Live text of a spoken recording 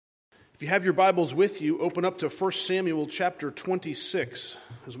If you have your Bibles with you, open up to 1 Samuel chapter 26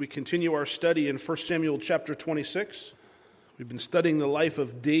 as we continue our study in 1 Samuel chapter 26. We've been studying the life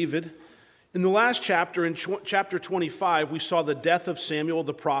of David. In the last chapter, in chapter 25, we saw the death of Samuel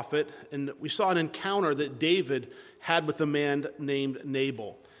the prophet, and we saw an encounter that David had with a man named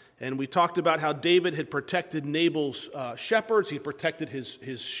Nabal. And we talked about how David had protected Nabal's shepherds. He protected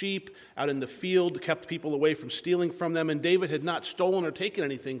his sheep out in the field, kept people away from stealing from them. And David had not stolen or taken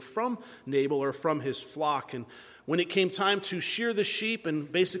anything from Nabal or from his flock. And when it came time to shear the sheep,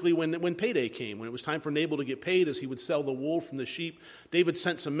 and basically when payday came, when it was time for Nabal to get paid as he would sell the wool from the sheep, David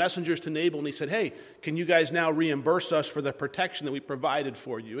sent some messengers to Nabal and he said, "Hey, can you guys now reimburse us for the protection that we provided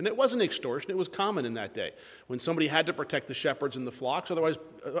for you?" And it wasn't extortion, it was common in that day when somebody had to protect the shepherds and the flocks,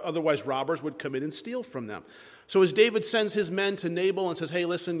 otherwise robbers would come in and steal from them. So as David sends his men to Nabal and says, "Hey,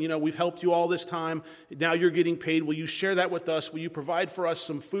 listen, we've helped you all this time. Now you're getting paid. Will you share that with us? Will you provide for us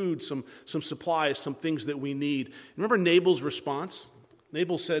some food, some supplies, some things that we need?" Remember Nabal's response?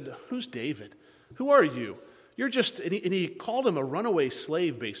 Nabal said, "Who's David? Who are you? You're just," and he called him a runaway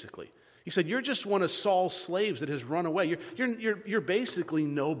slave, basically. He said, "You're just one of Saul's slaves that has run away. You're basically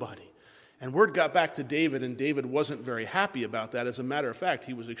nobody." And word got back to David, and David wasn't very happy about that. As a matter of fact,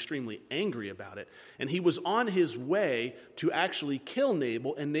 he was extremely angry about it. And he was on his way to actually kill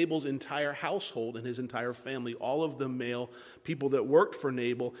Nabal and Nabal's entire household and his entire family, all of the male people that worked for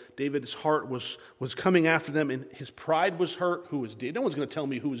Nabal. David's heart was coming after them, and his pride was hurt. Who was David? No one's going to tell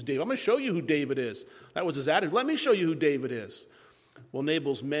me who was David. I'm going to show you who David is. That was his attitude. Let me show you who David is. Well,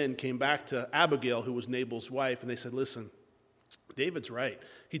 Nabal's men came back to Abigail, who was Nabal's wife, and they said, "Listen, David's right.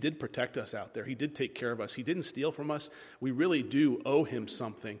 He did protect us out there. He did take care of us. He didn't steal from us. We really do owe him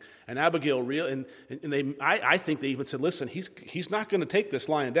something." And Abigail, I think they even said, "Listen, he's not going to take this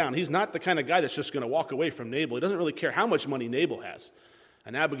lying down. He's not the kind of guy that's just going to walk away from Nabal. He doesn't really care how much money Nabal has."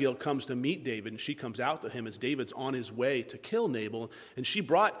 And Abigail comes to meet David, and she comes out to him as David's on his way to kill Nabal. And she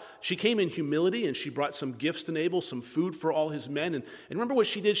came in humility, and she brought some gifts to Nabal, some food for all his men. And remember what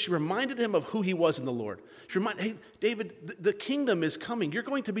she did? She reminded him of who he was in the Lord. She reminded, "Hey, David, the kingdom is coming. You're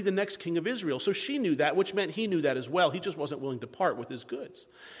going to be the next king of Israel." So she knew that, which meant he knew that as well. He just wasn't willing to part with his goods.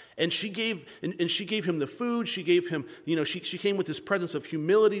 And she gave him the food. She gave him, she came with this presence of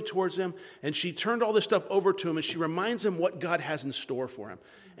humility towards him, and she turned all this stuff over to him, and she reminds him what God has in store for him.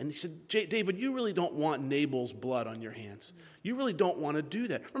 And he said, "David, you really don't want Nabal's blood on your hands. You really don't want to do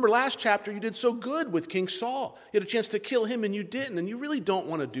that. Remember last chapter, you did so good with King Saul. You had a chance to kill him, and you didn't, and you really don't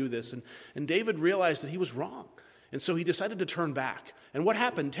want to do this." And David realized that he was wrong, and so he decided to turn back. And what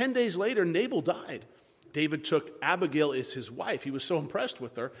happened? 10 days later, Nabal died. David took Abigail as his wife. He was so impressed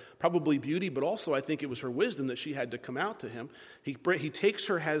with her, probably beauty, but also I think it was her wisdom that she had to come out to him. He takes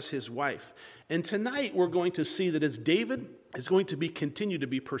her as his wife. And tonight we're going to see that as David is going to continue to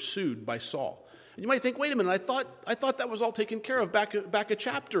be pursued by Saul. And you might think, wait a minute, I thought that was all taken care of back a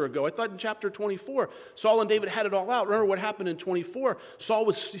chapter ago. I thought in chapter 24, Saul and David had it all out. Remember what happened in 24? Saul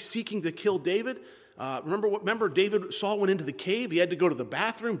was seeking to kill David. Remember Saul went into the cave. He had to go to the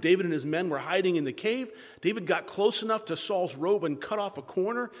bathroom. David and his men were hiding in the cave. David got close enough to Saul's robe and cut off a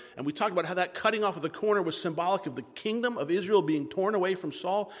corner. And we talked about how that cutting off of the corner was symbolic of the kingdom of Israel being torn away from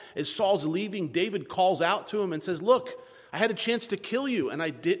Saul. As Saul's leaving, David calls out to him and says, "Look, I had a chance to kill you, and I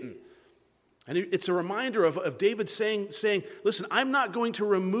didn't." And it's a reminder of David saying, "Listen, I'm not going to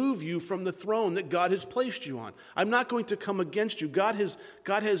remove you from the throne that God has placed you on. I'm not going to come against you. God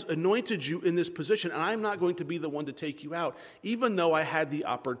has anointed you in this position, and I'm not going to be the one to take you out, even though I had the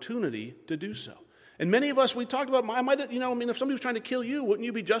opportunity to do so." And many of us, we talked about, if somebody was trying to kill you, wouldn't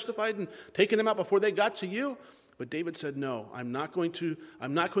you be justified in taking them out before they got to you? But David said, "No, I'm not going to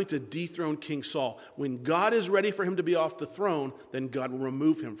dethrone King Saul. When God is ready for him to be off the throne, then God will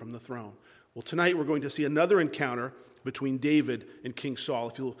remove him from the throne." Well, tonight we're going to see another encounter between David and King Saul.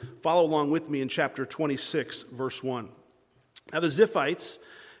 If you'll follow along with me in chapter 26, verse 1. Now the Ziphites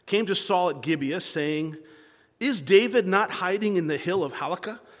came to Saul at Gibeah, saying, "Is David not hiding in the hill of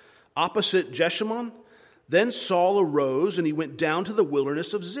Halakah, opposite Jeshimon?" Then Saul arose, and he went down to the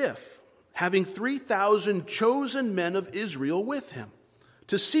wilderness of Ziph, having 3,000 chosen men of Israel with him,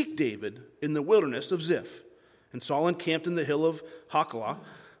 to seek David in the wilderness of Ziph. And Saul encamped in the hill of Hachilah,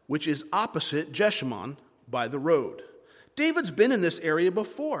 which is opposite Jeshimon by the road. David's been in this area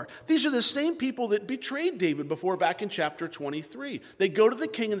before. These are the same people that betrayed David before back in chapter 23. They go to the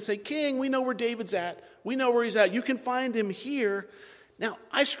king and say, "King, we know where David's at. We know where he's at. You can find him here." Now,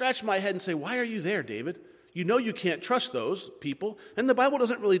 I scratch my head and say, why are you there, David? You know you can't trust those people. And the Bible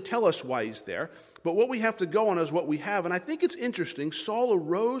doesn't really tell us why he's there. But what we have to go on is what we have. And I think it's interesting. Saul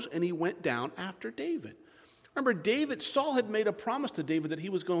arose and he went down after David. Remember, Saul had made a promise to David that he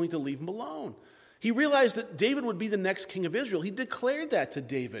was going to leave him alone. He realized that David would be the next king of Israel. He declared that to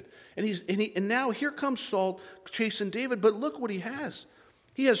David. And now here comes Saul chasing David, but look what he has.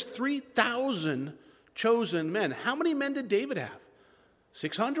 He has 3,000 chosen men. How many men did David have?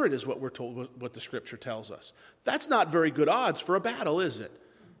 600 is what we're told, what the scripture tells us. That's not very good odds for a battle, is it?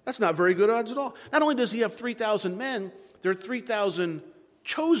 That's not very good odds at all. Not only does he have 3,000 men, there are 3,000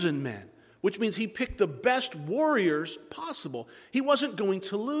 chosen men, which means he picked the best warriors possible. He wasn't going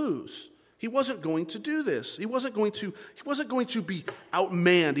to lose. He wasn't going to do this. He wasn't going to be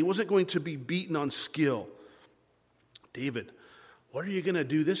outmanned. He wasn't going to be beaten on skill. David, what are you going to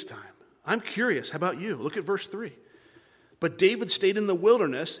do this time? I'm curious. How about you? Look at verse 3. But David stayed in the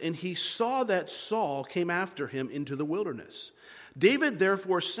wilderness, and he saw that Saul came after him into the wilderness. David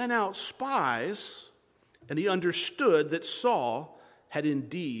therefore sent out spies, and he understood that Saul had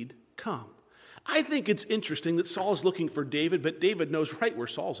indeed come. I think it's interesting that Saul is looking for David, but David knows right where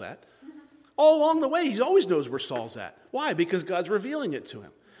Saul's at. All along the way, he always knows where Saul's at. Why? Because God's revealing it to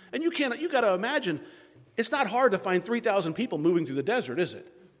him. And you got to imagine, it's not hard to find 3,000 people moving through the desert, is it?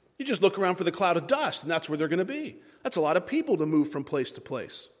 You just look around for the cloud of dust, and that's where they're going to be. That's a lot of people to move from place to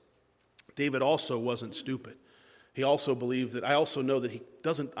place. David also wasn't stupid. He also believed that,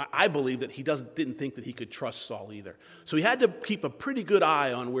 I believe that he didn't think that he could trust Saul either. So he had to keep a pretty good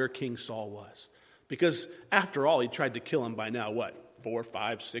eye on where King Saul was. Because after all, he tried to kill him by now, 4,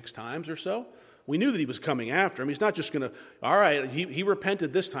 5, 6 times or so? We knew that he was coming after him. He's not just going to, all right, he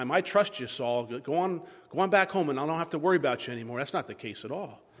repented this time. I trust you, Saul. Go on back home and I don't have to worry about you anymore. That's not the case at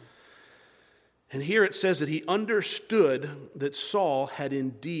all. And here it says that he understood that Saul had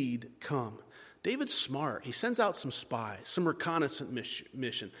indeed come. David's smart. He sends out some spies, some reconnaissance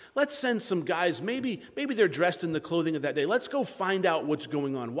mission. Let's send some guys, maybe they're dressed in the clothing of that day. Let's go find out what's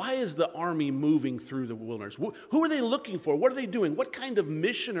going on. Why is the army moving through the wilderness? Who are they looking for? What are they doing? What kind of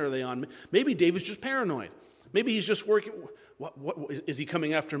mission are they on? Maybe David's just paranoid. Maybe he's just working. What is he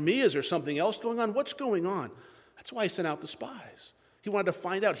coming after me? Is there something else going on? What's going on? That's why he sent out the spies. He wanted to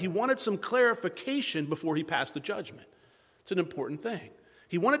find out. He wanted some clarification before he passed the judgment. It's an important thing.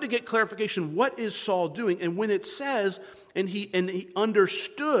 He wanted to get clarification. What is Saul doing? And when it says, and he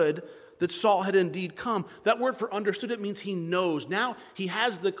understood that Saul had indeed come, that word for understood, it means he knows. Now he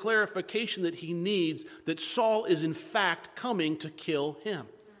has the clarification that he needs, that Saul is in fact coming to kill him.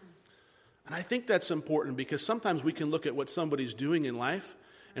 And I think that's important because sometimes we can look at what somebody's doing in life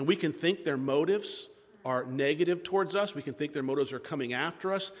and we can think their motives are negative towards us. We can think their motives are coming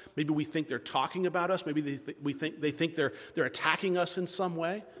after us. Maybe we think they're talking about us. Maybe they think they're attacking us in some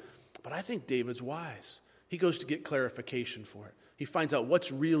way. But I think David's wise. He goes to get clarification for it. He finds out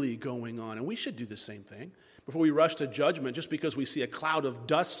what's really going on. And we should do the same thing. Before we rush to judgment, just because we see a cloud of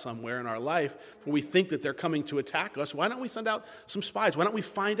dust somewhere in our life, where we think that they're coming to attack us, why don't we send out some spies? Why don't we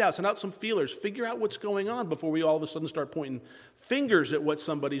find out, send out some feelers, figure out what's going on before we all of a sudden start pointing fingers at what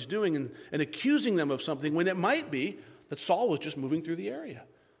somebody's doing and accusing them of something when it might be that Saul was just moving through the area.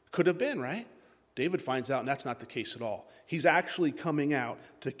 Could have been, right? David finds out, and that's not the case at all. He's actually coming out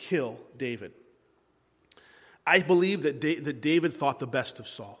to kill David. I believe that David thought the best of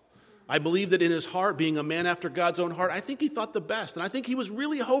Saul. I believe that in his heart, being a man after God's own heart, I think he thought the best. And I think he was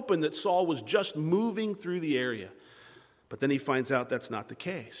really hoping that Saul was just moving through the area. But then he finds out that's not the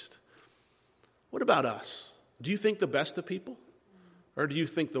case. What about us? Do you think the best of people? Or do you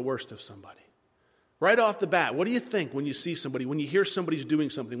think the worst of somebody? Right off the bat, what do you think when you see somebody, when you hear somebody's doing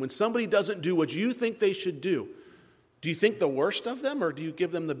something, when somebody doesn't do what you think they should do? Do you think the worst of them, or do you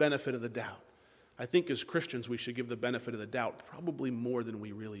give them the benefit of the doubt? I think as Christians we should give the benefit of the doubt probably more than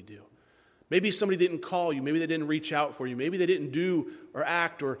we really do. Maybe somebody didn't call you. Maybe they didn't reach out for you. Maybe they didn't do or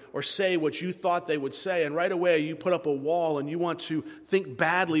act or say what you thought they would say. And right away you put up a wall and you want to think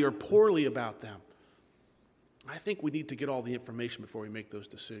badly or poorly about them. I think we need to get all the information before we make those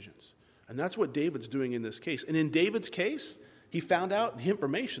decisions. And that's what David's doing in this case. And in David's case, he found out the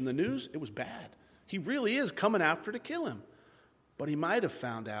information, the news, it was bad. He really is coming after to kill him. But he might have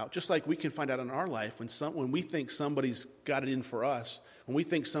found out, just like we can find out in our life, when we think somebody's got it in for us, when we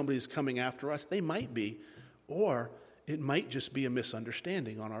think somebody's coming after us, they might be, or it might just be a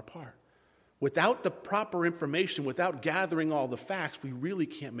misunderstanding on our part. Without the proper information, without gathering all the facts, we really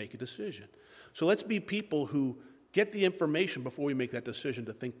can't make a decision. So let's be people who get the information before we make that decision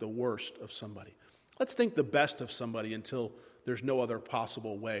to think the worst of somebody. Let's think the best of somebody until there's no other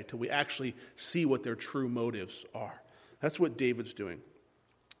possible way, till we actually see what their true motives are. That's what David's doing.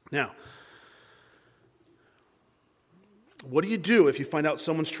 Now, What do you do if you find out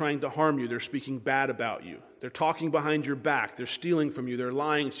someone's trying to harm you? They're speaking bad about you. They're talking behind your back. They're stealing from you. They're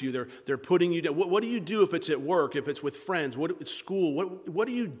lying to you. They're putting you down. What do you do if it's at work, if it's with friends, at school? What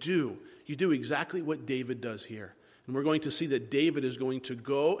do you do? You do exactly what David does here. And we're going to see that David is going to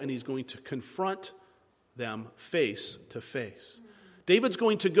go and he's going to confront them face to face. David's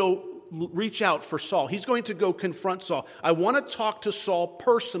going to go reach out for Saul. He's going to go confront Saul. I want to talk to Saul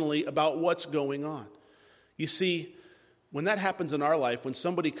personally about what's going on. You see, when that happens in our life, when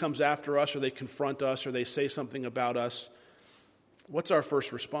somebody comes after us or they confront us or they say something about us, what's our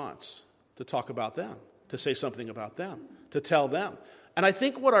first response? To talk about them, to say something about them, to tell them. And I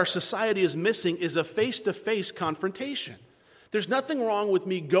think what our society is missing is a face-to-face confrontation. There's nothing wrong with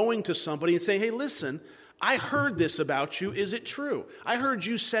me going to somebody and saying, hey, listen, I heard this about you. Is it true? I heard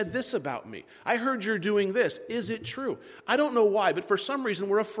you said this about me. I heard you're doing this. Is it true? I don't know why, but for some reason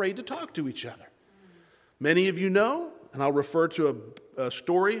we're afraid to talk to each other. Many of you know, and I'll refer to a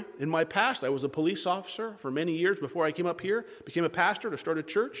story in my past. I was a police officer for many years before I came up here, became a pastor to start a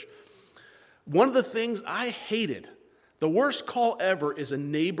church. One of the things I hated, the worst call ever, is a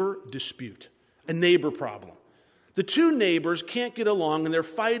neighbor dispute, a neighbor problem. The two neighbors can't get along and they're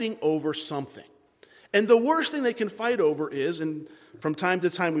fighting over something. And the worst thing they can fight over is, and from time to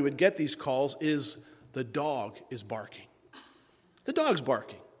time we would get these calls, is the dog is barking. The dog's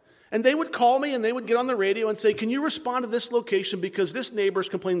barking. And they would call me and they would get on the radio and say, can you respond to this location because this neighbor's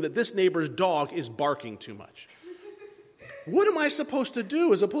complaining that this neighbor's dog is barking too much? What am I supposed to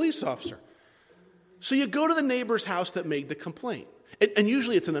do as a police officer? So you go to the neighbor's house that made the complaint. And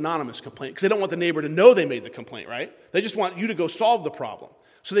usually it's an anonymous complaint because they don't want the neighbor to know they made the complaint, right? They just want you to go solve the problem.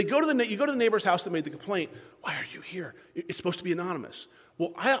 So you go to the neighbor's house that made the complaint. Why are you here? It's supposed to be anonymous.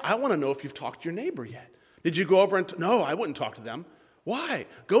 Well, I want to know if you've talked to your neighbor yet. Did you go over and no, I wouldn't talk to them. Why?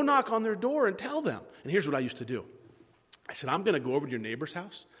 Go knock on their door and tell them. And here's what I used to do. I said, I'm going to go over to your neighbor's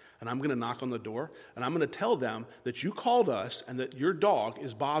house, and I'm going to knock on the door, and I'm going to tell them that you called us and that your dog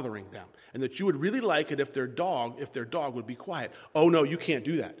is bothering them, and that you would really like it if their dog would be quiet. Oh, no, you can't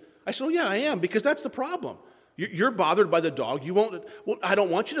do that. I said, oh, yeah, I am, because that's the problem. You're bothered by the dog. You won't. Well, I don't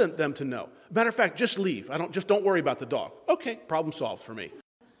want them to know. Matter of fact, just leave. Don't worry about the dog. Okay, problem solved for me.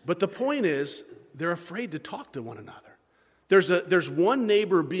 But the point is, they're afraid to talk to one another. There's one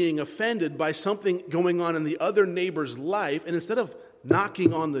neighbor being offended by something going on in the other neighbor's life, and instead of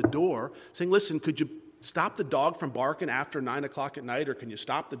knocking on the door, saying, listen, could you stop the dog from barking after 9 o'clock at night, or can you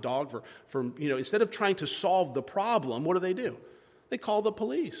stop the dog from instead of trying to solve the problem, what do? They call the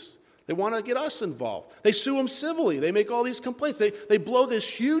police. They want to get us involved. They sue them civilly. They make all these complaints. They blow this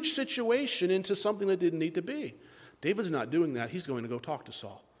huge situation into something that didn't need to be. David's not doing that. He's going to go talk to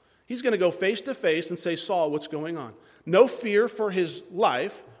Saul. He's going to go face to face and say, Saul, what's going on? No fear for his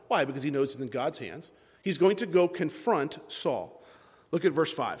life. Why? Because he knows it's in God's hands. He's going to go confront Saul. Look at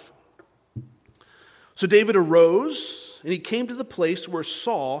verse 5. So David arose, and he came to the place where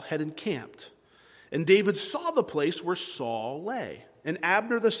Saul had encamped. And David saw the place where Saul lay. And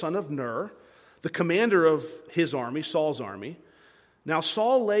Abner the son of Ner, the commander of his army, Saul's army. Now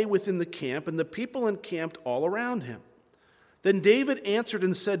Saul lay within the camp, and the people encamped all around him. Then David answered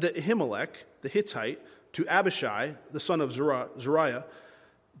and said to Ahimelech, the Hittite, to Abishai, the son of Zeruiah,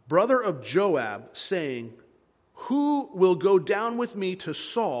 brother of Joab, saying, who will go down with me to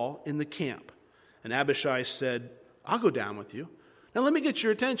Saul in the camp? And Abishai said, I'll go down with you. Now let me get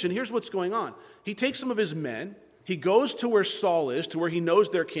your attention. Here's what's going on. He takes some of his men. He goes to where Saul is, to where he knows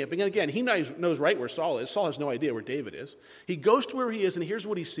they're camping. And again, he knows right where Saul is. Saul has no idea where David is. He goes to where he is, and here's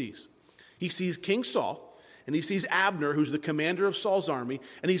what he sees. He sees King Saul, and he sees Abner, who's the commander of Saul's army,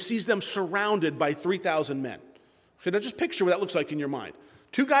 and he sees them surrounded by 3,000 men. Okay, now just picture what that looks like in your mind.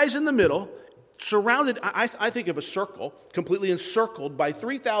 Two guys in the middle, surrounded, I think of a circle, completely encircled by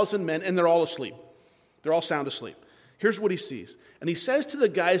 3,000 men, and they're all asleep. They're all sound asleep. Here's what he sees. And he says to the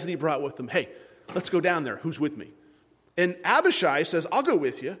guys that he brought with him, hey, let's go down there. Who's with me? And Abishai says, I'll go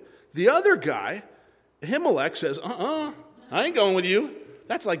with you. The other guy, Ahimelech, says, I ain't going with you.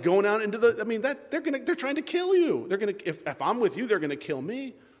 That's like going out into they're trying to kill you. If I'm with you, they're going to kill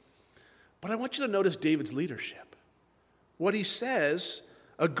me. But I want you to notice David's leadership. What he says,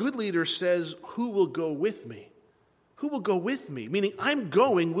 a good leader says, who will go with me? Who will go with me? Meaning, I'm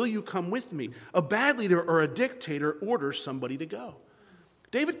going, will you come with me? A bad leader or a dictator orders somebody to go.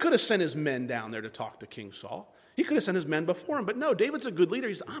 David could have sent his men down there to talk to King Saul. He could have sent his men before him, but no, David's a good leader.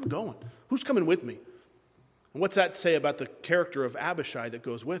 He says, I'm going. Who's coming with me? And what's that say about the character of Abishai that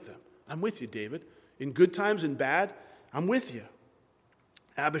goes with him? I'm with you, David. In good times and bad, I'm with you.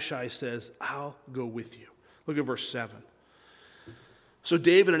 Abishai says, I'll go with you. Look at verse 7. So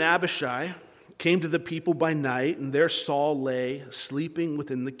David and Abishai came to the people by night, and there Saul lay sleeping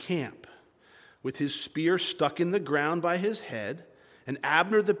within the camp, with his spear stuck in the ground by his head, and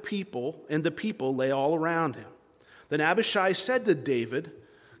Abner the people lay all around him. Then Abishai said to David,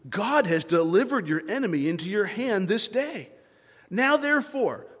 God has delivered your enemy into your hand this day. Now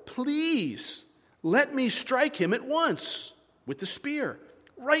therefore, please let me strike him at once with the spear,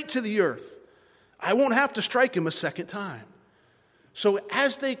 right to the earth. I won't have to strike him a second time. So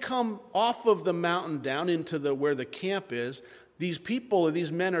as they come off of the mountain down into where the camp is, these people,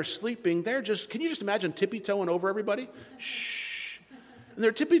 these men are sleeping. Can you just imagine tippy-toeing over everybody? Shh. And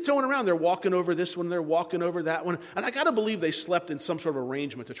they're tippy-toeing around. They're walking over this one. They're walking over that one. And I got to believe they slept in some sort of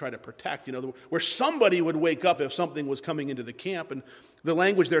arrangement to try to protect, where somebody would wake up if something was coming into the camp. And the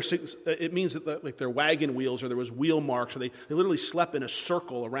language there, it means that like their wagon wheels or there was wheel marks, or they literally slept in a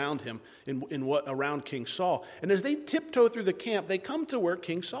circle around him, around King Saul. And as they tiptoe through the camp, they come to where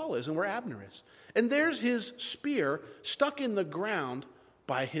King Saul is and where Abner is. And there's his spear stuck in the ground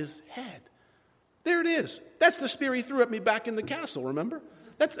by his head. There it is. That's the spear he threw at me back in the castle, remember?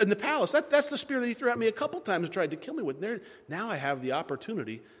 That's in the palace. That's the spear that he threw at me a couple times and tried to kill me with. Now I have the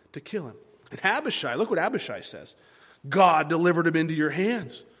opportunity to kill him. And Abishai, look what Abishai says. God delivered him into your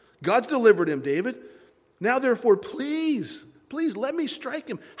hands. God's delivered him, David. Now therefore, please let me strike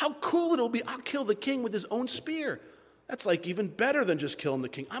him. How cool it'll be. I'll kill the king with his own spear. That's like even better than just killing the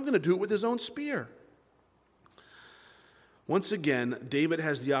king. I'm going to do it with his own spear. Once again, David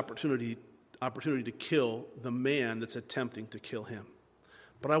has the opportunity to kill the man that's attempting to kill him.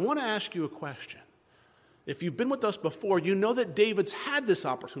 But I want to ask you a question. If you've been with us before, you know that David's had this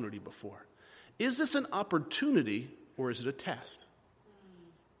opportunity before. Is this an opportunity or is it a test?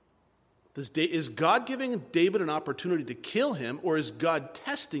 Is God giving David an opportunity to kill him, or is God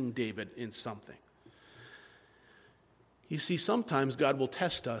testing David in something? You see, sometimes God will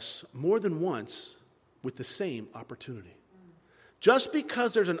test us more than once with the same opportunity. Just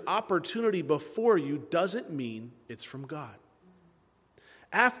because there's an opportunity before you doesn't mean it's from God.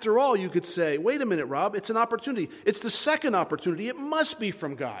 After all, you could say, wait a minute, Rob, it's an opportunity. It's the second opportunity. It must be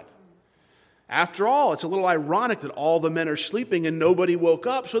from God. After all, it's a little ironic that all the men are sleeping and nobody woke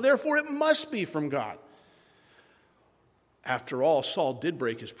up, so therefore it must be from God. After all, Saul did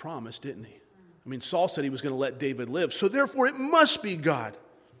break his promise, didn't he? I mean, Saul said he was going to let David live, so therefore it must be God.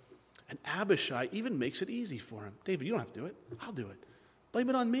 And Abishai even makes it easy for him. David, you don't have to do it. I'll do it. Blame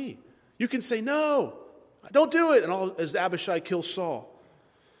it on me. You can say, no, don't do it. And as Abishai kills Saul.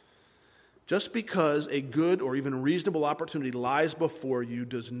 Just because a good or even reasonable opportunity lies before you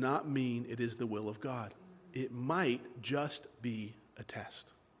does not mean it is the will of God. It might just be a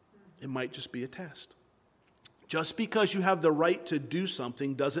test. It might just be a test. Just because you have the right to do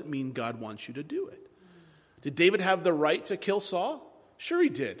something doesn't mean God wants you to do it. Did David have the right to kill Saul? Sure he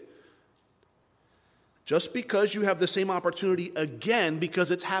did. Just because you have the same opportunity again,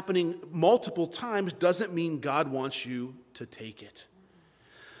 because it's happening multiple times, doesn't mean God wants you to take it.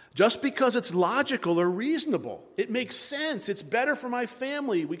 Just because it's logical or reasonable, it makes sense, it's better for my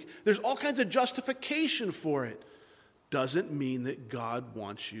family, there's all kinds of justification for it, doesn't mean that God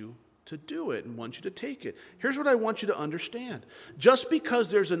wants you to do it and wants you to take it. Here's what I want you to understand. Just because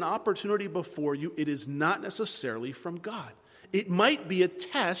there's an opportunity before you, it is not necessarily from God. It might be a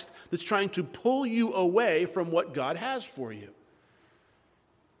test that's trying to pull you away from what God has for you.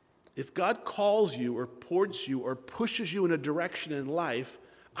 If God calls you or points you or pushes you in a direction in life,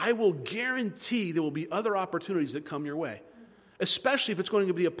 I will guarantee there will be other opportunities that come your way, especially if it's going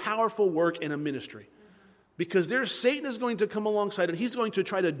to be a powerful work in a ministry. Because Satan is going to come alongside and he's going to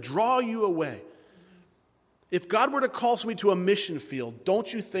try to draw you away. If God were to call somebody to a mission field,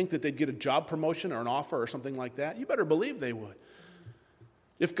 don't you think that they'd get a job promotion or an offer or something like that? You better believe they would.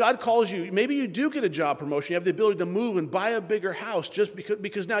 If God calls you, maybe you do get a job promotion. You have the ability to move and buy a bigger house just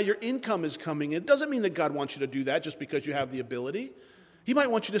because now your income is coming in. It doesn't mean that God wants you to do that just because you have the ability. He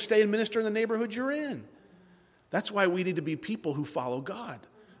might want you to stay and minister in the neighborhood you're in. That's why we need to be people who follow God,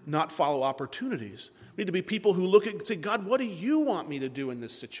 not follow opportunities. We need to be people who look at and say, God, what do you want me to do in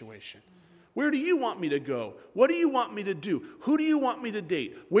this situation? Where do you want me to go? What do you want me to do? Who do you want me to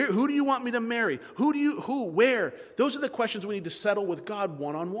date? Who do you want me to marry? Where? Those are the questions we need to settle with God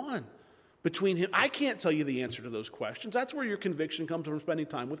one-on-one. Between him, I can't tell you the answer to those questions. That's where your conviction comes from spending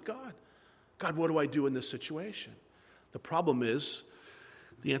time with God. God, what do I do in this situation? The problem is,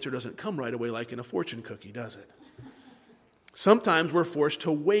 the answer doesn't come right away like in a fortune cookie, does it? Sometimes we're forced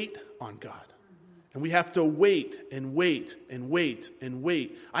to wait on God. And we have to wait and wait and wait and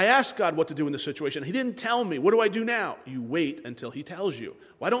wait. I asked God what to do in this situation. He didn't tell me. What do I do now? You wait until he tells you.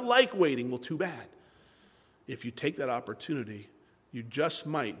 Well, I don't like waiting. Well, too bad. If you take that opportunity, you just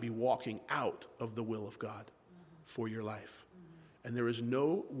might be walking out of the will of God for your life. And there is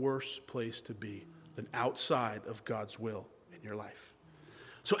no worse place to be than outside of God's will in your life.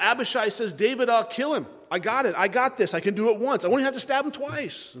 So Abishai says, David, I'll kill him. I got it. I got this. I can do it once. I won't even have to stab him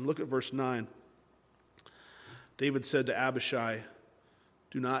twice. And look at verse 9. David said to Abishai,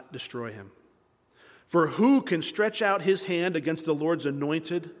 do not destroy him. For who can stretch out his hand against the Lord's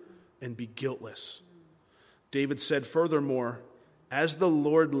anointed and be guiltless? David said furthermore, as the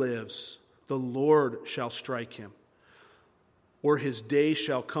Lord lives, the Lord shall strike him, or his day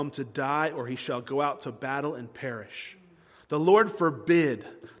shall come to die, or he shall go out to battle and perish. The Lord forbid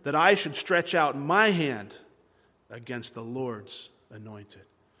that I should stretch out my hand against the Lord's anointed.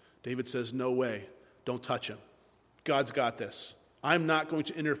 David says, no way. Don't touch him. God's got this. I'm not going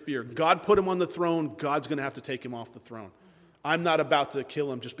to interfere. God put him on the throne. God's going to have to take him off the throne. I'm not about to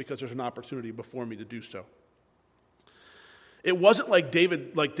kill him just because there's an opportunity before me to do so. It wasn't like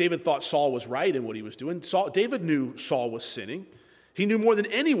David thought Saul was right in what he was doing. David knew Saul was sinning. He knew more than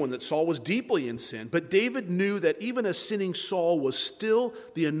anyone that Saul was deeply in sin. But David knew that even a sinning Saul was still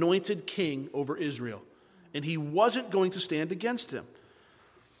the anointed king over Israel. And he wasn't going to stand against him.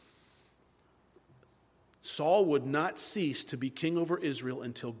 Saul would not cease to be king over Israel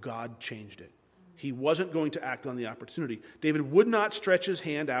until God changed it. He wasn't going to act on the opportunity. David would not stretch his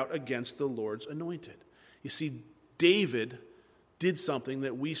hand out against the Lord's anointed. You see, David did something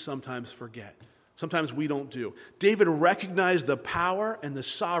that we sometimes forget. Sometimes we don't do. David recognized the power and the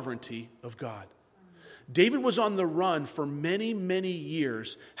sovereignty of God. David was on the run for many, many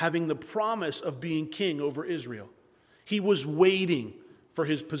years, having the promise of being king over Israel. He was waiting for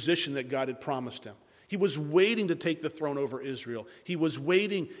his position that God had promised him. He was waiting to take the throne over Israel. He was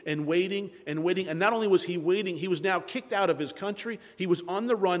waiting and waiting and waiting. And not only was he waiting, he was now kicked out of his country. He was on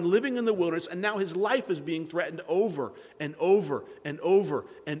the run, living in the wilderness, and now his life is being threatened over and over and over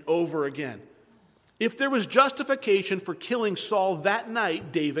and over again. If there was justification for killing Saul that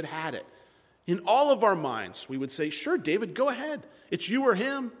night, David had it. In all of our minds, we would say, sure, David, go ahead. It's you or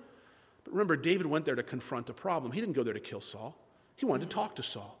him. But remember, David went there to confront a problem. He didn't go there to kill Saul. He wanted to talk to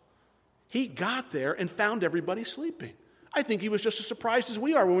Saul. He got there and found everybody sleeping. I think he was just as surprised as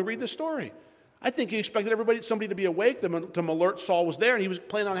we are when we read this story. I think he expected somebody to be awake, to alert Saul was there, and he was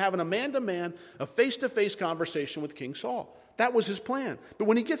planning on having a man-to-man, a face-to-face conversation with King Saul. That was his plan. But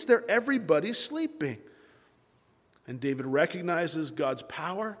when he gets there, everybody's sleeping. And David recognizes God's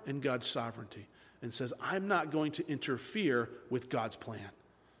power and God's sovereignty and says, I'm not going to interfere with God's plan.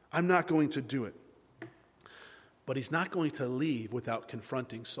 I'm not going to do it. But he's not going to leave without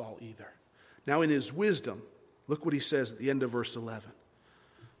confronting Saul either. Now, in his wisdom, look what he says at the end of verse 11.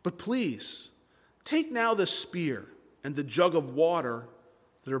 But please, take now the spear and the jug of water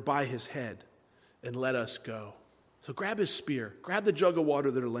that are by his head, and let us go. So grab his spear, grab the jug of water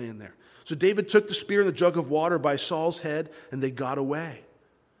that are laying there. So David took the spear and the jug of water by Saul's head, and they got away.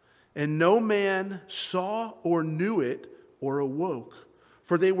 And no man saw or knew it or awoke,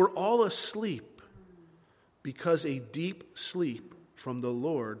 for they were all asleep, because a deep sleep from the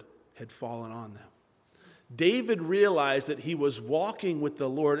Lord had fallen on them. David realized that he was walking with the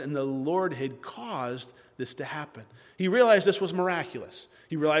Lord, and the Lord had caused this to happen. He realized this was miraculous.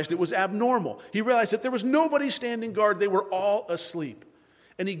 He realized it was abnormal. He realized that there was nobody standing guard. They were all asleep.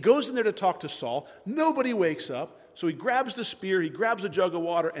 And he goes in there to talk to Saul. Nobody wakes up. So he grabs the spear, he grabs a jug of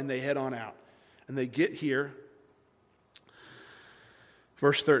water, and they head on out. And they get here.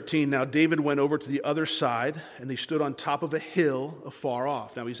 Verse 13, now David went over to the other side, and he stood on top of a hill afar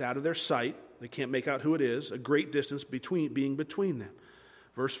off. Now he's out of their sight. They can't make out who it is, a great distance between them.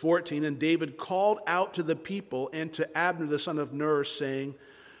 Verse 14, and David called out to the people and to Abner the son of Ner, saying,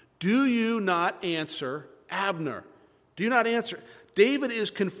 do you not answer, Abner? Do you not answer? David is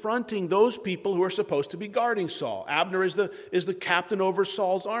confronting those people who are supposed to be guarding Saul. Abner is the captain over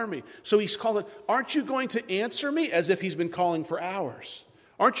Saul's army. So he's calling, aren't you going to answer me? As if he's been calling for hours.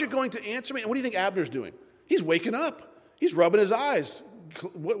 Aren't you going to answer me? And what do you think Abner's doing? He's waking up. He's rubbing his eyes.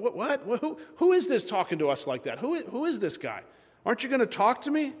 What? Who is this talking to us like that? Who is this guy? Aren't you going to talk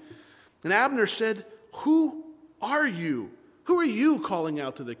to me? And Abner said, who are you? Who are you calling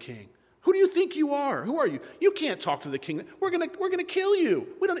out to the king? Who do you think you are? Who are you? You can't talk to the king. We're going to kill you.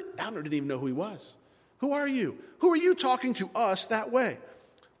 Abner didn't even know who he was. Who are you? Who are you talking to us that way?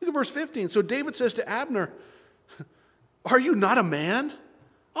 Look at verse 15. So David says to Abner, are you not a man?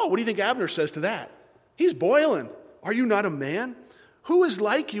 Oh, what do you think Abner says to that? He's boiling. Are you not a man? Who is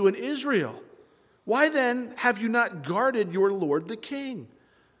like you in Israel? Why then have you not guarded your lord the king?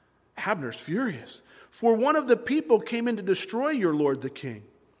 Abner's furious. For one of the people came in to destroy your lord the king.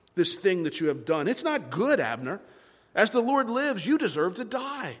 This thing that you have done. It's not good, Abner. As the Lord lives, you deserve to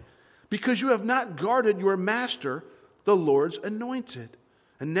die, because you have not guarded your master, the Lord's anointed.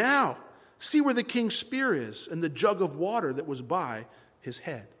 And now, see where the king's spear is and the jug of water that was by his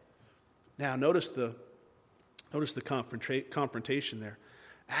head." Now, notice the confrontation there.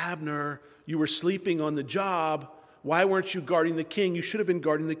 "Abner, you were sleeping on the job. Why weren't you guarding the king? You should have been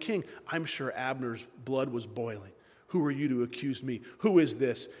guarding the king." I'm sure Abner's blood was boiling. "Who are you to accuse me? Who is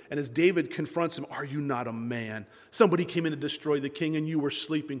this?" And as David confronts him, "Are you not a man? Somebody came in to destroy the king and you were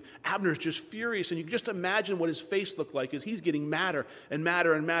sleeping." Abner's just furious, and you can just imagine what his face looked like as he's getting madder and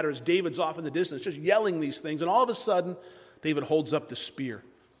madder and madder as David's off in the distance, just yelling these things. And all of a sudden, David holds up the spear,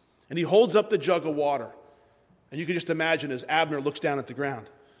 and he holds up the jug of water. And you can just imagine as Abner looks down at the ground,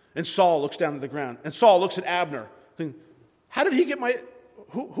 and Saul looks down at the ground, and Saul looks at Abner, thinking, "How did he get my...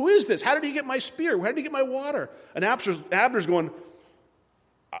 Who is this? How did he get my spear? How did he get my water?" And Abner's going,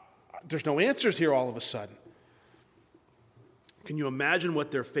 there's no answers here all of a sudden. Can you imagine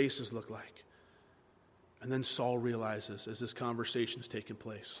what their faces look like? And then Saul realizes, as this conversation is taking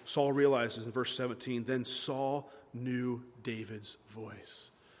place, Saul realizes in verse 17, then Saul knew David's voice.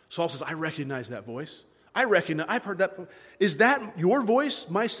 Saul says, "I recognize that voice. I've heard that. Is that your voice,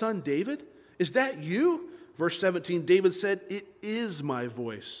 my son David? Is that you?" Verse 17, David said, "It is my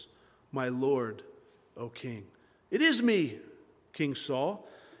voice, my Lord, O king." "It is me, King Saul."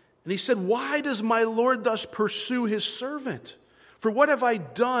 And he said, "Why does my Lord thus pursue his servant? For what have I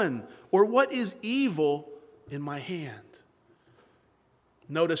done, or what is evil in my hand?"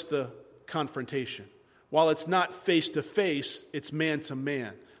 Notice the confrontation. While it's not face to face, it's man to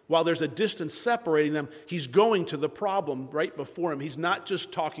man. While there's a distance separating them, he's going to the problem right before him. He's not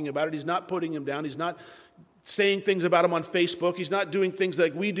just talking about it. He's not putting him down. He's not saying things about him on Facebook. He's not doing things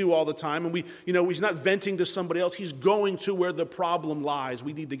like we do all the time. And he's not venting to somebody else. He's going to where the problem lies.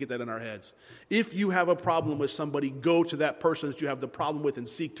 We need to get that in our heads. If you have a problem with somebody, go to that person that you have the problem with and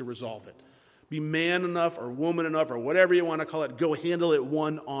seek to resolve it. Be man enough or woman enough or whatever you want to call it. Go handle it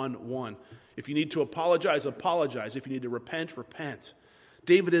one-on-one. If you need to apologize, apologize. If you need to repent, repent.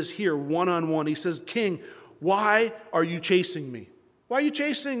 David is here one-on-one. He says, "King, why are you chasing me? Why are you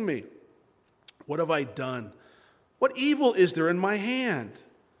chasing me? What have I done? What evil is there in my hand?"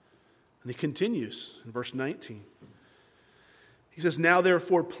 And he continues in verse 19. He says, "Now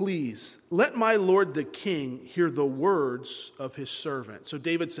therefore, please, let my lord the king hear the words of his servant." So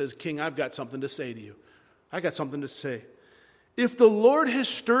David says, "King, I've got something to say to you. I got something to say. If the Lord has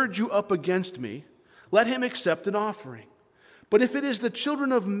stirred you up against me, let him accept an offering. But if it is the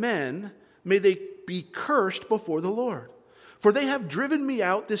children of men, may they be cursed before the Lord. For they have driven me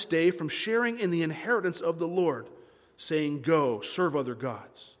out this day from sharing in the inheritance of the Lord, saying, 'Go, serve other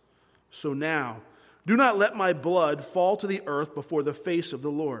gods.' So now, do not let my blood fall to the earth before the face of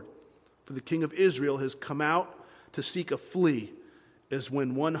the Lord. For the king of Israel has come out to seek a flea, as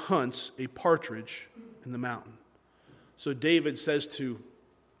when one hunts a partridge in the mountain." So David says to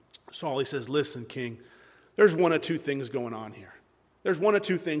Saul, he says, "Listen, king, there's one of two things going on here. There's one of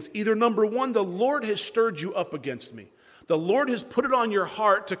two things. Either number one, the Lord has stirred you up against me. The Lord has put it on your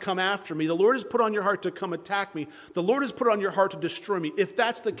heart to come after me. The Lord has put on your heart to come attack me. The Lord has put it on your heart to destroy me. If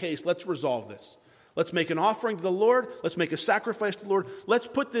that's the case, let's resolve this. Let's make an offering to the Lord. Let's make a sacrifice to the Lord. Let's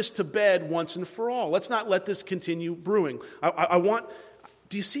put this to bed once and for all. Let's not let this continue brewing."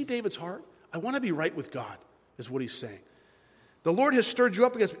 Do you see David's heart? I want to be right with God, is what he's saying. The Lord has stirred you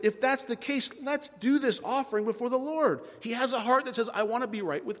up against me. If that's the case, let's do this offering before the Lord. He has a heart that says, I want to be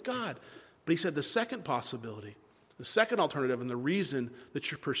right with God. But he said the second possibility, the second alternative, and the reason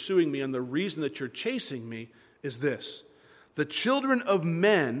that you're pursuing me and the reason that you're chasing me is this: the children of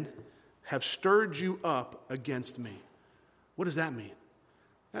men have stirred you up against me. What does that mean?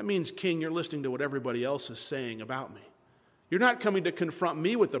 That means, King, you're listening to what everybody else is saying about me. You're not coming to confront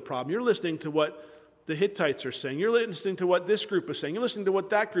me with the problem. You're listening to what the Hittites are saying. You're listening to what this group is saying. You're listening to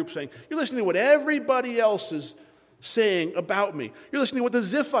what that group's saying. You're listening to what everybody else is saying about me. You're listening to what the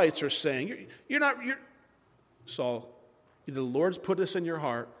Ziphites are saying. Saul, either the Lord's put this in your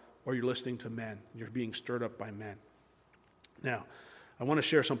heart or you're listening to men. You're being stirred up by men. Now, I want to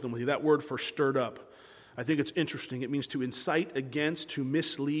share something with you. That word for stirred up, I think it's interesting. It means to incite against, to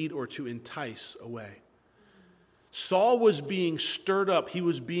mislead, or to entice away. Saul was being stirred up. He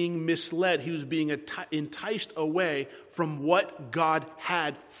was being misled. He was being enticed away from what God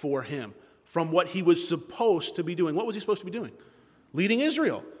had for him, from what he was supposed to be doing. What was he supposed to be doing? Leading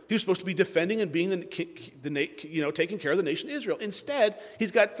Israel. He was supposed to be defending and being taking care of the nation Israel. Instead,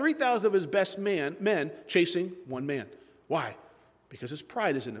 he's got 3,000 of his best men chasing one man. Why? Because his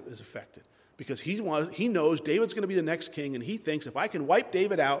pride is affected. Because he knows David's going to be the next king, and he thinks if I can wipe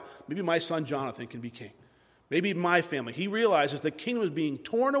David out, maybe my son Jonathan can be king. maybe my family. He realizes the kingdom is being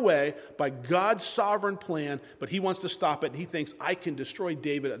torn away by God's sovereign plan, but he wants to stop it, and he thinks, I can destroy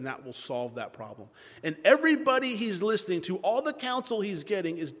David, and that will solve that problem. And everybody he's listening to, all the counsel he's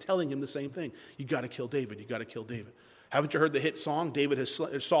getting is telling him the same thing. You got to kill David. You got to kill David. Haven't you heard the hit song?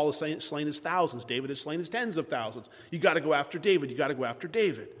 Saul has slain his thousands. David has slain his tens of thousands. You got to go after David. You got to go after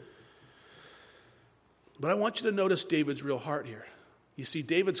David. But I want you to notice David's real heart here. You see,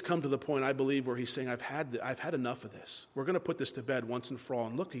 David's come to the point, I believe, where he's saying, I've had enough of this. We're going to put this to bed once and for all.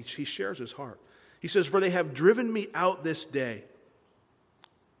 And look, he shares his heart. He says, for they have driven me out this day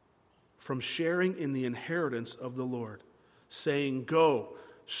from sharing in the inheritance of the Lord, saying, go,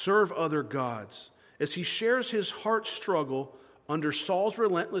 serve other gods. As he shares his heart struggle under Saul's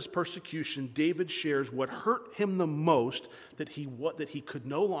relentless persecution, David shares what hurt him the most, that he could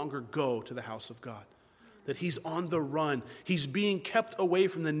no longer go to the house of God, that he's on the run. He's being kept away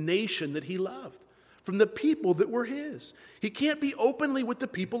from the nation that he loved, from the people that were his. He can't be openly with the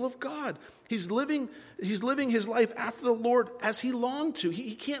people of God. He's living his life after the Lord as he longed to.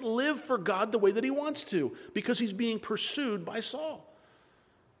 He can't live for God the way that he wants to because he's being pursued by Saul.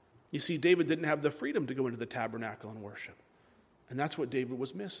 You see, David didn't have the freedom to go into the tabernacle and worship. And that's what David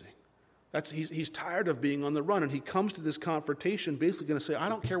was missing. He's tired of being on the run, and he comes to this confrontation basically going to say, I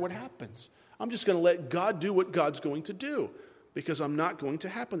don't care what happens. I'm just going to let God do what God's going to do because I'm not going to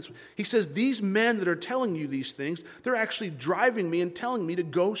happen. He says, these men that are telling you these things, they're actually driving me and telling me to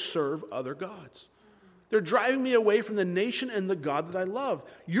go serve other gods. They're driving me away from the nation and the God that I love.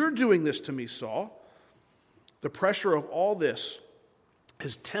 You're doing this to me, Saul. The pressure of all this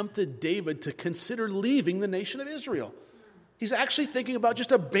has tempted David to consider leaving the nation of Israel. He's actually thinking about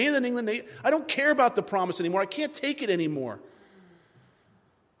just abandoning the nation. I don't care about the promise anymore. I can't take it anymore.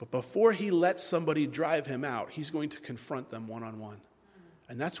 But before he lets somebody drive him out, he's going to confront them one-on-one.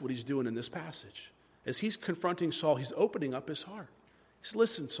 And that's what he's doing in this passage. As he's confronting Saul, he's opening up his heart. He says,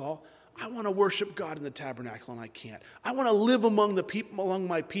 listen, Saul, I want to worship God in the tabernacle, and I can't. I want to live among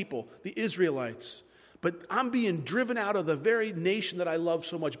my people, the Israelites. But I'm being driven out of the very nation that I love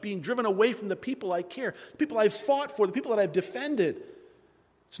so much, being driven away from the people I care, the people I've fought for, the people that I've defended.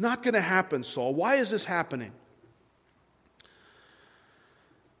 It's not going to happen, Saul. Why is this happening?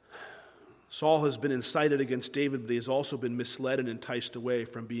 Saul has been incited against David, but he has also been misled and enticed away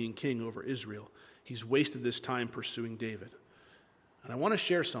from being king over Israel. He's wasted this time pursuing David. And I want to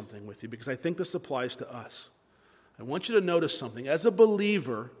share something with you because I think this applies to us. I want you to notice something. As a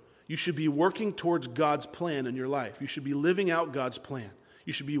believer, you should be working towards God's plan in your life. You should be living out God's plan.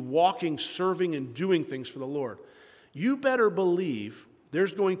 You should be walking, serving, and doing things for the Lord. You better believe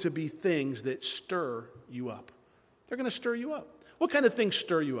there's going to be things that stir you up. They're going to stir you up. What kind of things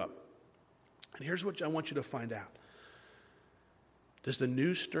stir you up? And here's what I want you to find out. Does the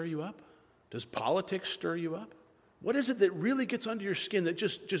news stir you up? Does politics stir you up? What is it that really gets under your skin that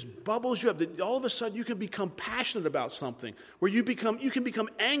just bubbles you up, that all of a sudden you can become passionate about something, where you can become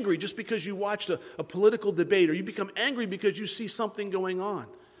angry just because you watched a political debate, or you become angry because you see something going on?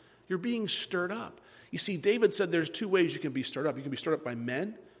 You're being stirred up. You see, David said there's two ways you can be stirred up. You can be stirred up by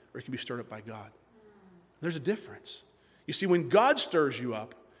men, or you can be stirred up by God. There's a difference. You see, when God stirs you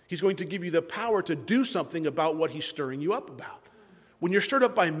up, he's going to give you the power to do something about what he's stirring you up about. When you're stirred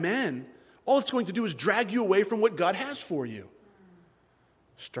up by men, all it's going to do is drag you away from what God has for you.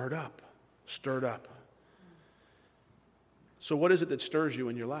 Stirred up. Stirred up. So what is it that stirs you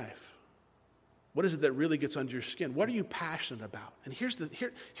in your life? What is it that really gets under your skin? What are you passionate about? And here's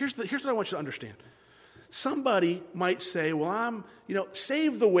what I want you to understand. Somebody might say, well,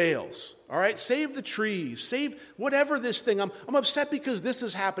 save the whales, all right? Save the trees, save whatever this thing. I'm upset because this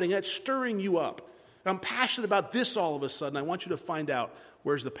is happening, and it's stirring you up. I'm passionate about this all of a sudden. I want you to find out,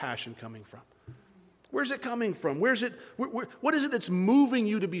 where's the passion coming from? Where's it coming from? What is it that's moving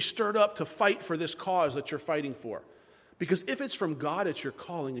you to be stirred up to fight for this cause that you're fighting for? Because if it's from God, it's your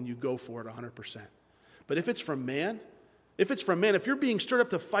calling, and you go for it 100%. But if it's from man, if you're being stirred up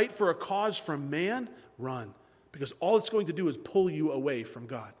to fight for a cause from man, run. Because all it's going to do is pull you away from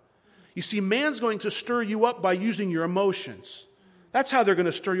God. You see, man's going to stir you up by using your emotions. That's how they're going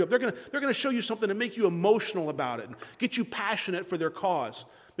to stir you up. They're going to show you something to make you emotional about it and get you passionate for their cause.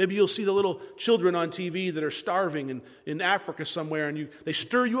 Maybe you'll see the little children on TV that are starving in Africa somewhere, and they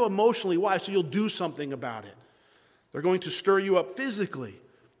stir you emotionally. Why? So you'll do something about it. They're going to stir you up physically.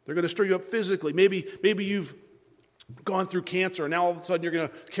 Maybe you've gone through cancer, and now all of a sudden you're going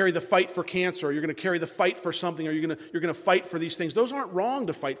to carry the fight for cancer, or you're going to carry the fight for something, or you're going to fight for these things. Those aren't wrong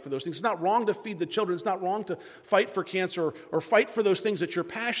to fight for those things. It's not wrong to feed the children. It's not wrong to fight for cancer or fight for those things that you're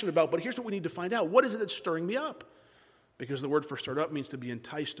passionate about. But here's what we need to find out. What is it that's stirring me up? because the word for stirred up means to be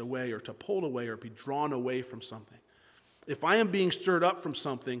enticed away or to pull away or be drawn away from something. If I am being stirred up from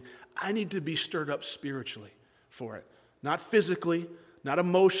something, I need to be stirred up spiritually for it. Not physically, not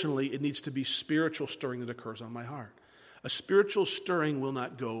emotionally. It needs to be spiritual stirring that occurs on my heart. A spiritual stirring will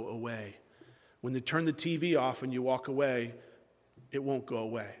not go away. When you turn the TV off and you walk away, it won't go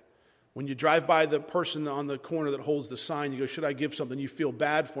away. When you drive by the person on the corner that holds the sign, you go, should I give something? You feel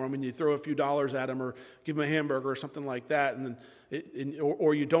bad for him, and you throw a few dollars at him or give him a hamburger or something like that, and then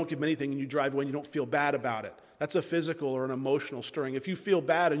or you don't give him anything and you drive away and you don't feel bad about it. That's a physical or an emotional stirring. If you feel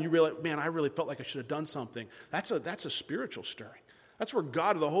bad and you realize, man, I really felt like I should have done something, that's a spiritual stirring. That's where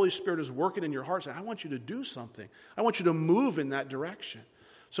God, the Holy Spirit, is working in your heart, saying, I want you to do something. I want you to move in that direction.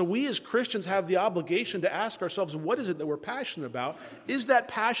 So we as Christians have the obligation to ask ourselves, what is it that we're passionate about? Is that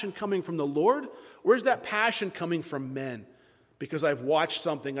passion coming from the Lord, or is that passion coming from men? Because I've watched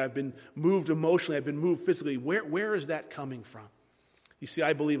something, I've been moved emotionally, I've been moved physically. Where is that coming from? You see,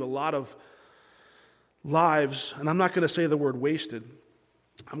 I believe a lot of lives, and I'm not going to say the word wasted,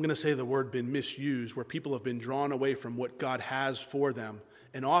 I'm going to say the word been misused, where people have been drawn away from what God has for them.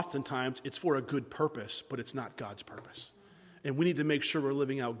 And oftentimes it's for a good purpose, but it's not God's purpose. And we need to make sure we're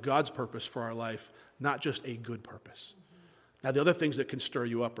living out God's purpose for our life, not just a good purpose. Now, the other things that can stir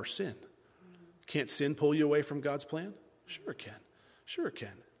you up are sin. Can't sin pull you away from God's plan? Sure it can. Sure it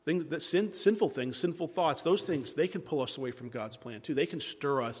can. Things that sinful things, sinful thoughts, those things, they can pull us away from God's plan too. They can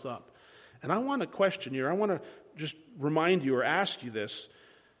stir us up. And I want to question you, I want to just remind you or ask you this.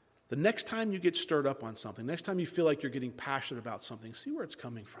 The next time you get stirred up on something, next time you feel like you're getting passionate about something, see where it's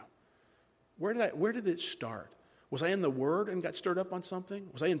coming from. Where did it start? Was I in the Word and got stirred up on something?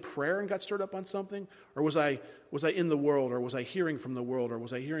 Was I in prayer and got stirred up on something? Or was I in the world? Or was I hearing from the world? Or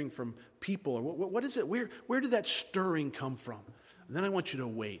was I hearing from people? Or what is it? Where did that stirring come from? And then I want you to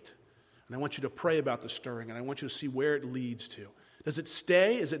wait. And I want you to pray about the stirring. And I want you to see where it leads to. Does it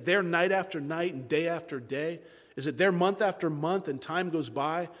stay? Is it there night after night and day after day? Is it there month after month and time goes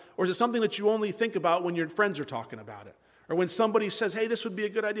by? Or is it something that you only think about when your friends are talking about it? Or when somebody says, hey, this would be a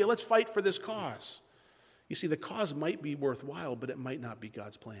good idea. Let's fight for this cause. You see, the cause might be worthwhile, but it might not be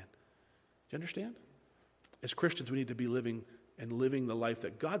God's plan. Do you understand? As Christians, we need to be living the life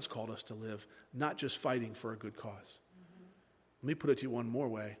that God's called us to live, not just fighting for a good cause. Let me put it to you one more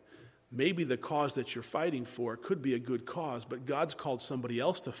way. Maybe the cause that you're fighting for could be a good cause, but God's called somebody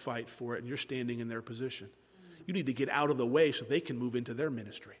else to fight for it, and you're standing in their position. You need to get out of the way so they can move into their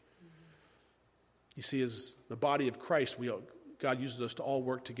ministry. You see, as the body of Christ, God uses us to all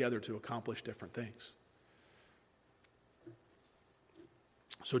work together to accomplish different things.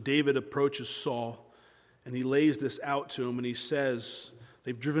 So David approaches Saul, and he lays this out to him, and he says,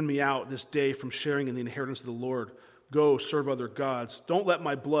 they've driven me out this day from sharing in the inheritance of the Lord. Go, serve other gods. Don't let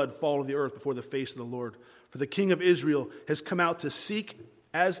my blood fall to the earth before the face of the Lord. For the king of Israel has come out to seek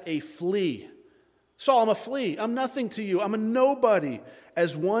as a flea. Saul, I'm a flea. I'm nothing to you. I'm a nobody.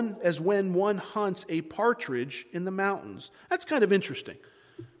 As when one hunts a partridge in the mountains. That's kind of interesting.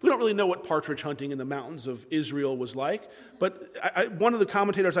 We don't really know what partridge hunting in the mountains of Israel was like, but one of the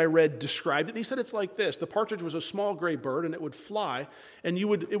commentators I read described it, and he said it's like this. The partridge was a small gray bird, and it would fly, and it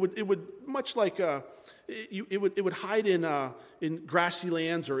would much like it would hide in grassy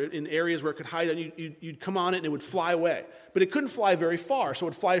lands or in areas where it could hide, and you'd come on it, and it would fly away. But it couldn't fly very far, so it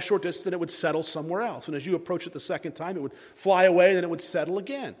would fly a short distance, and it would settle somewhere else. And as you approach it the second time, it would fly away, and then it would settle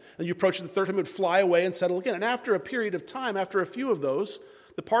again. And you approach it the third time, it would fly away and settle again. And after a period of time, after a few of those,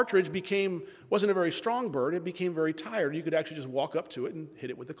 the partridge wasn't a very strong bird. It became very tired. You could actually just walk up to it and hit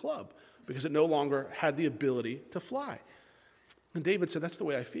it with a club because it no longer had the ability to fly. And David said, that's the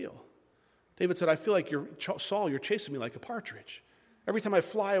way I feel. David said, I feel like Saul, you're chasing me like a partridge. Every time I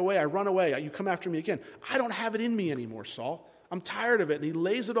fly away, I run away, you come after me again. I don't have it in me anymore, Saul. I'm tired of it. And he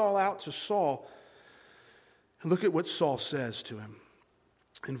lays it all out to Saul. And look at what Saul says to him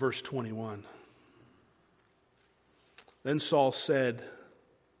in verse 21. Then Saul said,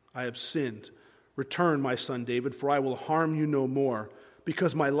 I have sinned. Return, my son David, for I will harm you no more,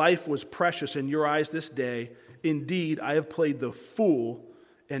 because my life was precious in your eyes this day. Indeed, I have played the fool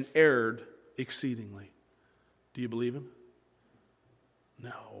and erred exceedingly. Do you believe him?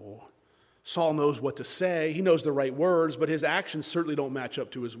 No. Saul knows what to say. He knows the right words, but his actions certainly don't match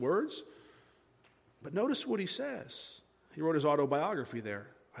up to his words. But notice what he says. He wrote his autobiography there.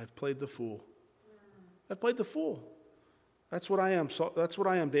 I've played the fool. I've played the fool. That's what I am. That's what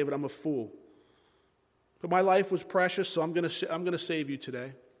I am, David. I'm a fool. But my life was precious, so I'm going to save you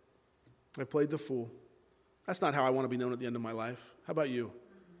today. I played the fool. That's not how I want to be known at the end of my life. How about you?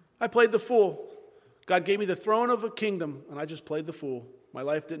 I played the fool. God gave me the throne of a kingdom, and I just played the fool. My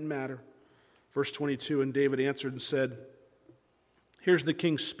life didn't matter. Verse 22, and David answered and said, here's the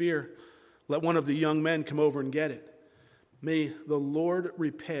king's spear. Let one of the young men come over and get it. May the Lord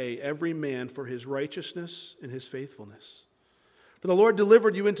repay every man for his righteousness and his faithfulness. For the Lord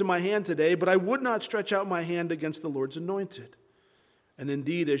delivered you into my hand today, but I would not stretch out my hand against the Lord's anointed. And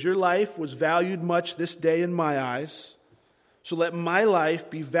indeed, as your life was valued much this day in my eyes, so let my life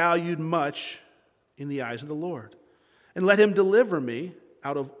be valued much in the eyes of the Lord. And let him deliver me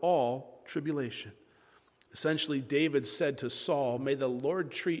out of all tribulation. Essentially, David said to Saul, may the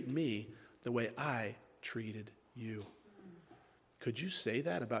Lord treat me the way I treated you. Could you say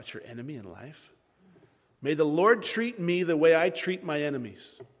that about your enemy in life? May the Lord treat me the way I treat my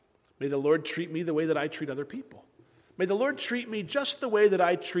enemies. May the Lord treat me the way that I treat other people. May the Lord treat me just the way that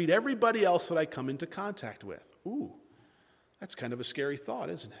I treat everybody else that I come into contact with. Ooh, that's kind of a scary thought,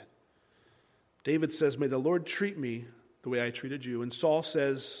 isn't it? David says, may the Lord treat me the way I treated you. And Saul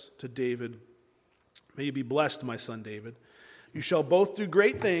says to David, may you be blessed, my son David. You shall both do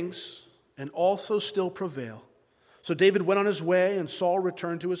great things and also still prevail. So David went on his way, and Saul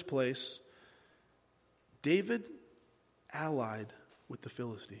returned to his place. David allied with the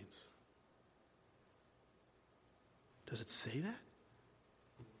Philistines. Does it say that?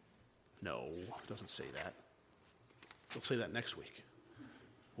 No, it doesn't say that. It'll say that next week.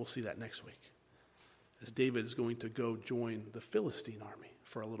 We'll see that next week, as David is going to go join the Philistine army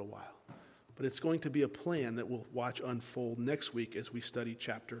for a little while. But it's going to be a plan that we'll watch unfold next week as we study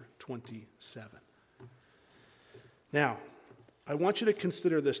chapter 27. Now, I want you to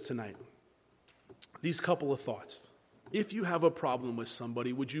consider this tonight. These couple of thoughts. If you have a problem with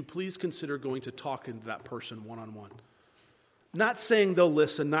somebody, would you please consider going to talk to that person one-on-one? Not saying they'll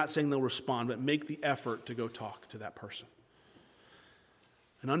listen, not saying they'll respond, but make the effort to go talk to that person.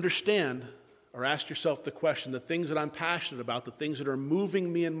 And understand, or ask yourself the question, the things that I'm passionate about, the things that are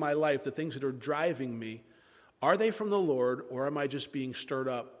moving me in my life, the things that are driving me, are they from the Lord, or am I just being stirred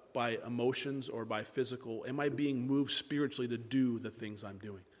up by emotions or by physical? Am I being moved spiritually to do the things I'm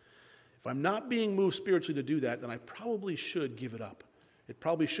doing? If I'm not being moved spiritually to do that, then I probably should give it up. It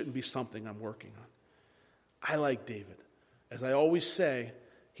probably shouldn't be something I'm working on. I like David. As I always say,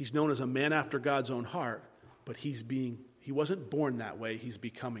 he's known as a man after God's own heart, but he wasn't born that way, he's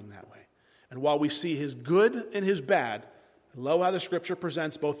becoming that way. And while we see his good and his bad, I love how the scripture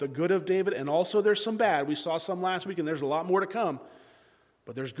presents both the good of David and also there's some bad. We saw some last week and there's a lot more to come.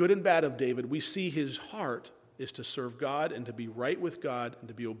 But there's good and bad of David. We see his heart is to serve God and to be right with God and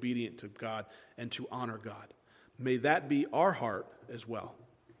to be obedient to God and to honor God. May that be our heart as well.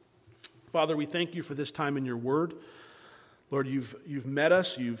 Father, we thank you for this time in your word. Lord, you've met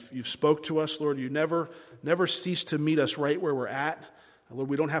us, you've spoke to us. Lord, you never cease to meet us right where we're at. Lord,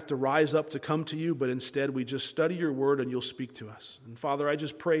 we don't have to rise up to come to you, but instead we just study your word and you'll speak to us. And Father, I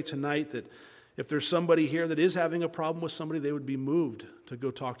just pray tonight that if there's somebody here that is having a problem with somebody, they would be moved to go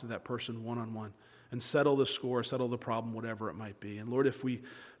talk to that person one-on-one and settle the score, settle the problem, whatever it might be. And Lord, if we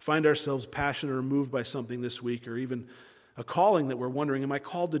find ourselves passionate or moved by something this week, or even a calling that we're wondering, am I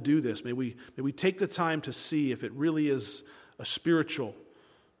called to do this? May we take the time to see if it really is a spiritual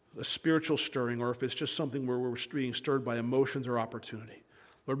stirring, or if it's just something where we're being stirred by emotions or opportunity.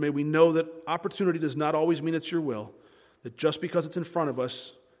 Lord, may we know that opportunity does not always mean it's your will, that just because it's in front of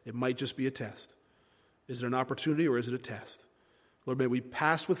us, it might just be a test. Is it an opportunity or is it a test? Lord, may we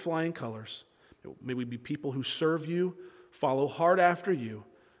pass with flying colors. May we be people who serve you, follow hard after you,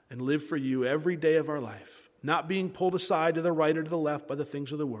 and live for you every day of our life, not being pulled aside to the right or to the left by the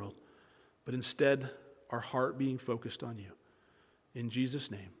things of the world, but instead our heart being focused on you. In Jesus'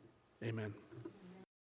 name, amen.